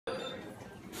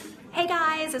Hey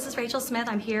guys, this is Rachel Smith.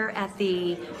 I'm here at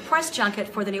the press junket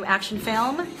for the new action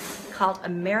film called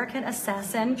American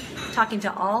Assassin, talking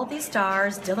to all these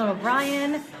stars, Dylan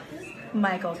O'Brien,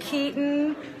 Michael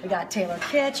Keaton, we got Taylor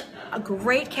Kitsch, a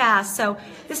great cast. So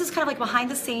this is kind of like behind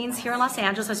the scenes here in Los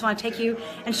Angeles. I just want to take you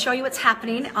and show you what's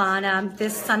happening on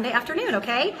this Sunday afternoon,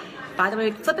 okay? By the way,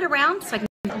 flip it around so I can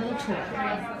give you a little tour.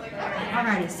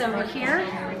 Alrighty, so we're here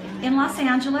in Los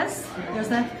Angeles. There's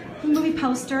the movie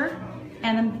poster.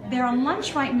 And they're on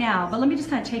lunch right now, but let me just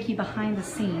kind of take you behind the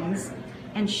scenes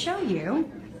and show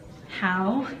you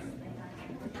how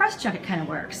the press junket kind of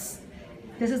works.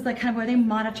 This is the kind of where they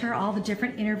monitor all the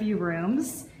different interview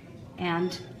rooms.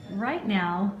 And right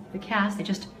now, the cast, they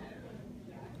just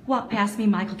walked past me.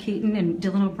 Michael Keaton and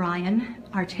Dylan O'Brien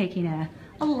are taking a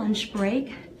lunch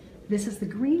break. This is the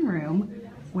green room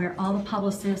where all the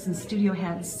publicists and studio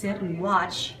heads sit and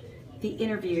watch the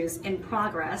interviews in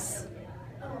progress.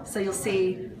 So you'll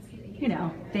see, you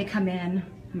know, they come in.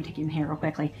 Let me take you in here real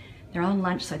quickly. They're all on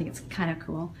lunch, so I think it's kind of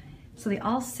cool. So they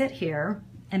all sit here,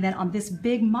 and then on this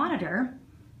big monitor,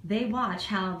 they watch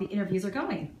how the interviews are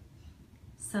going.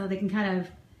 So they can kind of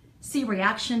see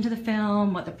reaction to the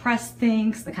film, what the press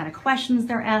thinks, the kind of questions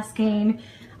they're asking.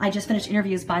 I just finished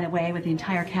interviews, by the way, with the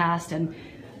entire cast, and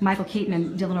Michael Keaton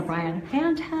and Dylan O'Brien,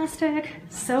 fantastic,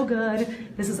 so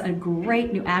good. This is a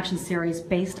great new action series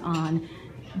based on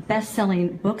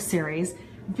best-selling book series.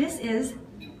 This is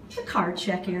the card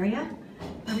check area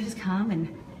where we just come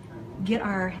and get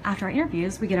after our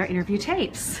interviews, we get our interview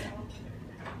tapes.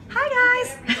 Hi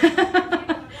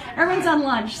guys! Everyone's on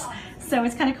lunch, so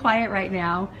it's kind of quiet right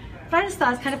now. But I just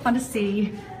thought it's kind of fun to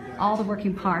see all the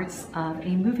working parts of a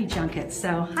movie junket.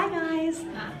 So, hi guys!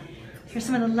 Here's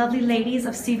some of the lovely ladies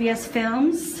of CBS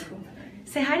Films.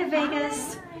 Say hi to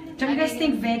Vegas. Don't you guys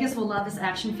think Vegas will love this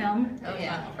action film? Oh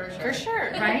yeah, for sure. For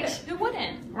sure. Right? Who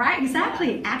wouldn't? Right,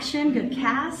 exactly. Action, good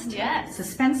cast. Yes.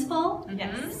 Suspenseful.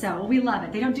 Yes. So we love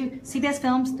it. They don't do, CBS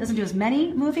Films doesn't do as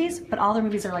many movies, but all their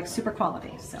movies are like super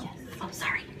quality. So, yes. Oh,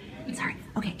 sorry.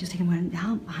 Okay, just taking one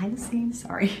down behind the scenes.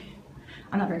 Sorry.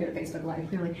 I'm not very good at Facebook Live,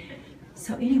 clearly.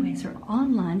 So anyways, we're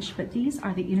on lunch, but these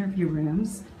are the interview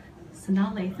rooms.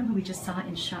 Sanaa Latham, who we just saw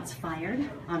in Shots Fired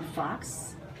on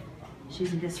Fox.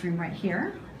 She's in this room right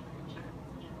here.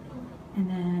 And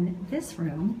then this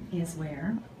room is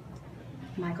where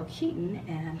Michael Keaton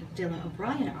and Dylan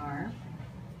O'Brien are.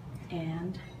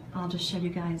 And I'll just show you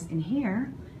guys in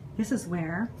here. This is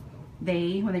where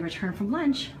they, when they return from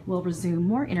lunch, will resume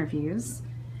more interviews.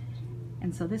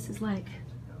 And so this is like,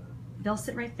 they'll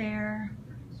sit right there,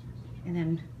 and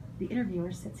then the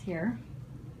interviewer sits here.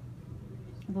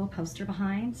 A little poster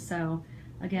behind. So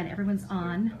again, everyone's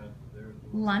on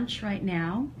lunch right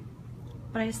now.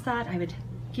 But I just thought I would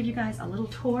give you guys a little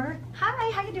tour. Hi,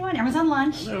 how you doing? Everyone's on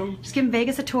lunch. Hello. Just giving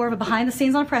Vegas a tour of a behind the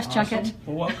scenes on a press junket.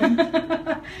 Well,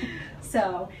 welcome.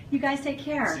 So, you guys take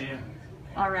care. See ya.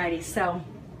 Alrighty, so,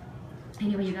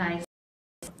 anyway, you guys.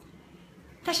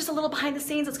 That's just a little behind the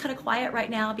scenes. It's kind of quiet right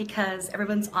now because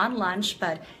everyone's on lunch,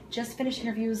 but just finished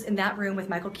interviews in that room with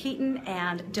Michael Keaton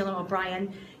and Dylan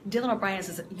O'Brien. Dylan O'Brien is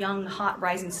this young, hot,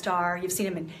 rising star. You've seen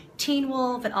him in Teen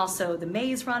Wolf and also The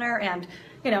Maze Runner, and,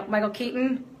 you know, Michael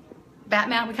Keaton,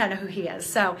 Batman, we kind of know who he is.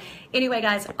 So anyway,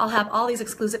 guys, I'll have all these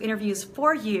exclusive interviews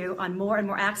for you on More and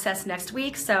More Access next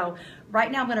week. So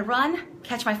right now I'm going to run,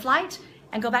 catch my flight,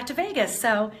 and go back to Vegas.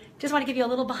 So just want to give you a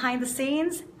little behind the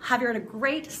scenes. Have you had a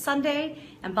great Sunday.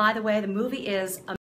 And by the way, the movie is